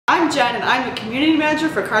Jenn, and I'm the Community Manager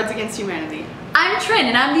for Cards Against Humanity. I'm Trin,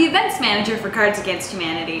 and I'm the Events Manager for Cards Against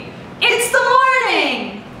Humanity. It's the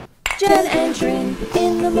morning! Jenn and Trin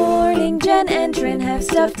in the morning. Jenn and Trin have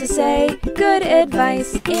stuff to say. Good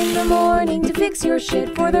advice in the morning to fix your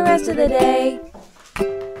shit for the rest of the day.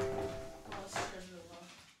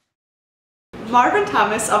 Marvin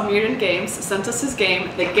Thomas of Myrrdin Games sent us his game,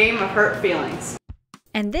 The Game of Hurt Feelings.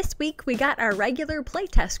 And this week we got our regular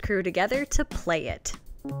playtest crew together to play it.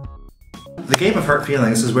 The Game of Hurt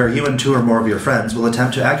Feelings is where you and two or more of your friends will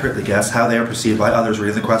attempt to accurately guess how they are perceived by others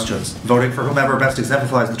reading the questions, voting for whomever best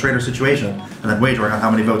exemplifies the trait or situation, and then wagering on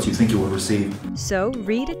how many votes you think you will receive. So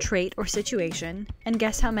read a trait or situation and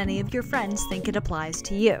guess how many of your friends think it applies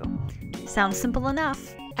to you. Sounds simple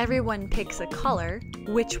enough. Everyone picks a color,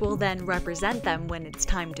 which will then represent them when it's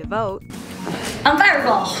time to vote. I'm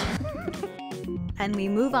Fireball! And we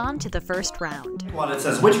move on to the first round. One, it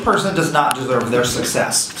says, which person does not deserve their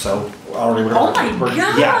success? So, already whatever. Oh my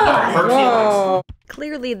god! Yeah, no, hurt feelings.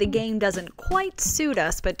 Clearly the game doesn't quite suit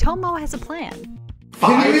us, but Tomo has a plan.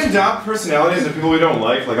 Can we adopt personalities of people we don't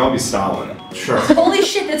like? Like, I'll be Stalin. Sure. Holy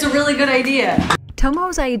shit, that's a really good idea!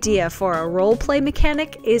 Tomo's idea for a roleplay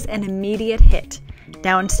mechanic is an immediate hit.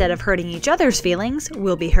 Now instead of hurting each other's feelings,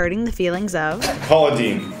 we'll be hurting the feelings of... Paula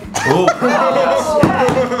Dean. Ooh.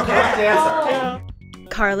 Yes.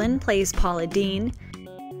 Carlin plays Paula Dean,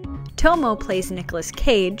 Tomo plays Nicolas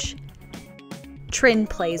Cage, Trin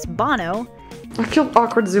plays Bono, I feel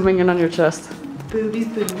awkward zooming in on your chest. Boobies,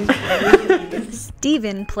 boobies, boobies.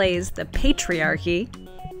 Steven plays the Patriarchy,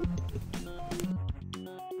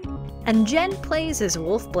 and Jenn plays as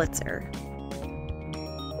Wolf Blitzer.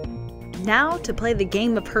 Now to play the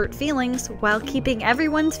game of hurt feelings while keeping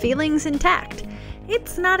everyone's feelings intact.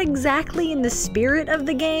 It's not exactly in the spirit of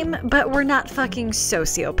the game, but we're not fucking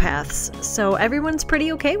sociopaths, so everyone's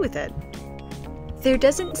pretty okay with it. There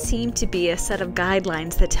doesn't seem to be a set of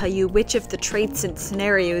guidelines that tell you which of the traits and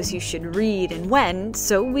scenarios you should read and when,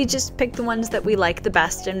 so we just pick the ones that we like the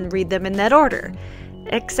best and read them in that order.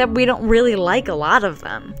 Except we don't really like a lot of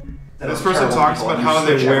them. This person talks about how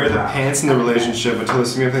they wear the pants in the relationship until the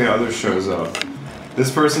significant other shows up.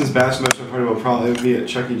 This person's bachelor party will probably be at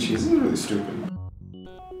Chuck E. Cheese. This is really stupid.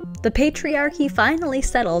 The Patriarchy finally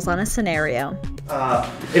settles on a scenario.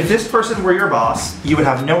 If this person were your boss, you would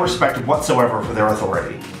have no respect whatsoever for their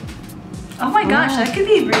authority. Oh my gosh, that could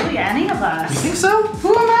be really any of us. You think so?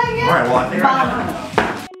 Who am I again? Alright, well I think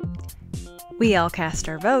I know. We all cast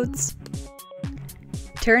our votes.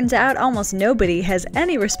 Turns out almost nobody has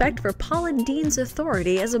any respect for Paula Dean's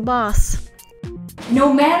authority as a boss.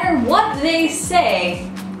 No matter what they say,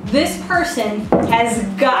 this person has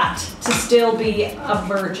got to still be a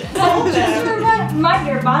virgin. Just a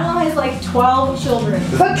reminder, Bono has like 12 children.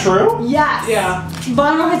 Is that true? Yes. Yeah.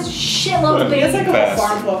 Bono has a shitload of He has babies. like a whole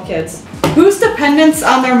farm full of kids. Whose dependence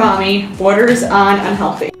on their mommy borders on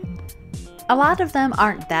unhealthy? A lot of them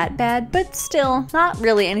aren't that bad, but still, not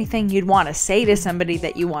really anything you'd want to say to somebody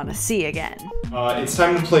that you want to see again. It's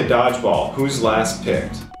time to play dodgeball. Who's last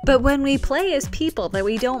picked? But when we play as people that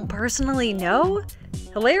we don't personally know,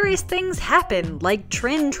 hilarious things happen, like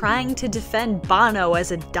Trin trying to defend Bono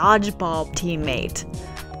as a dodgeball teammate.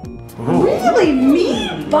 Ooh. Really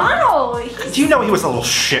mean. Bono, Do you know he was a little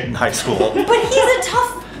shit in high school? but he's a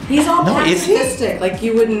tough. He's all No, is he? pacifistic. Like,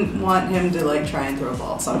 you wouldn't want him to, like, try and throw a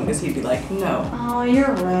ball at someone because he'd be like, no. Oh,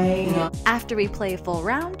 you're right. You know? After we play a full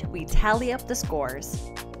round, we tally up the scores.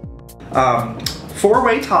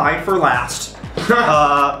 Four-way tie for last.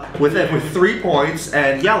 with 3 points,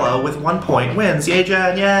 and yellow with 1 point wins. Yay,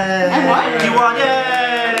 Jenn! Yay! And what? You won!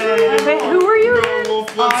 Yay! Wait, who were you?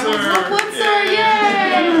 Wolf Blitzer! Blitzer,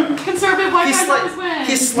 yay! Conservative white guys always win.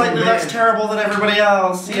 He's slightly less terrible than everybody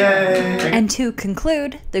else. Yay! And to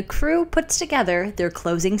conclude, the crew puts together their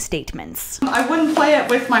closing statements. I wouldn't play it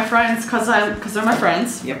with my friends because they're my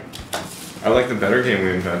friends. Yep. I like the better game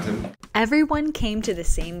we invented. Everyone came to the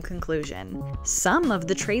same conclusion. Some of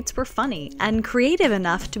the traits were funny and creative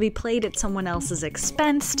enough to be played at someone else's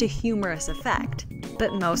expense to humorous effect,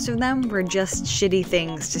 but most of them were just shitty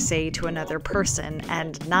things to say to another person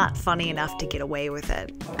and not funny enough to get away with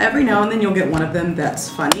it. Every now and then you'll get one of them that's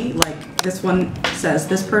funny. Like, this one says,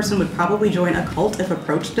 this person would probably join a cult if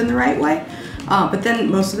approached in the right way. But then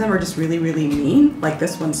most of them are just really, really mean. Like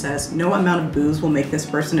this one says, no amount of booze will make this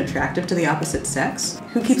person attractive to the opposite sex,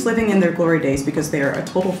 who keeps living in their glory days because they are a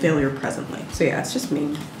total failure presently. So yeah, it's just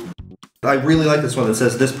mean. I really like this one that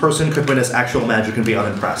says, this person could witness actual magic and be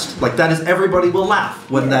unimpressed. Like, that is, everybody will laugh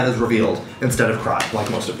when that is revealed, instead of cry, like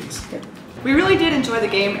most of these. We really did enjoy the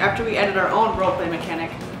game after we added our own roleplay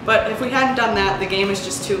mechanic, but if we hadn't done that, the game is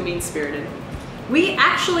just too mean-spirited. We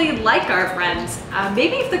actually like our friends.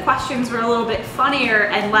 Maybe if the questions were a little bit funnier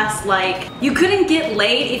and less like, you couldn't get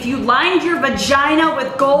laid if you lined your vagina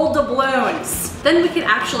with gold doubloons, then we could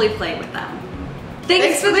actually play with them.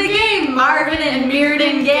 Thanks for the game, Marvin and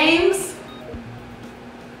Myrrdin Games.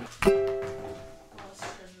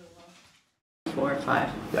 4 or 5.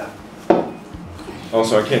 Yeah.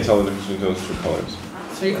 Also, I can't tell the difference between those two colors.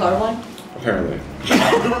 So you colorblind?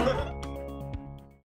 Apparently.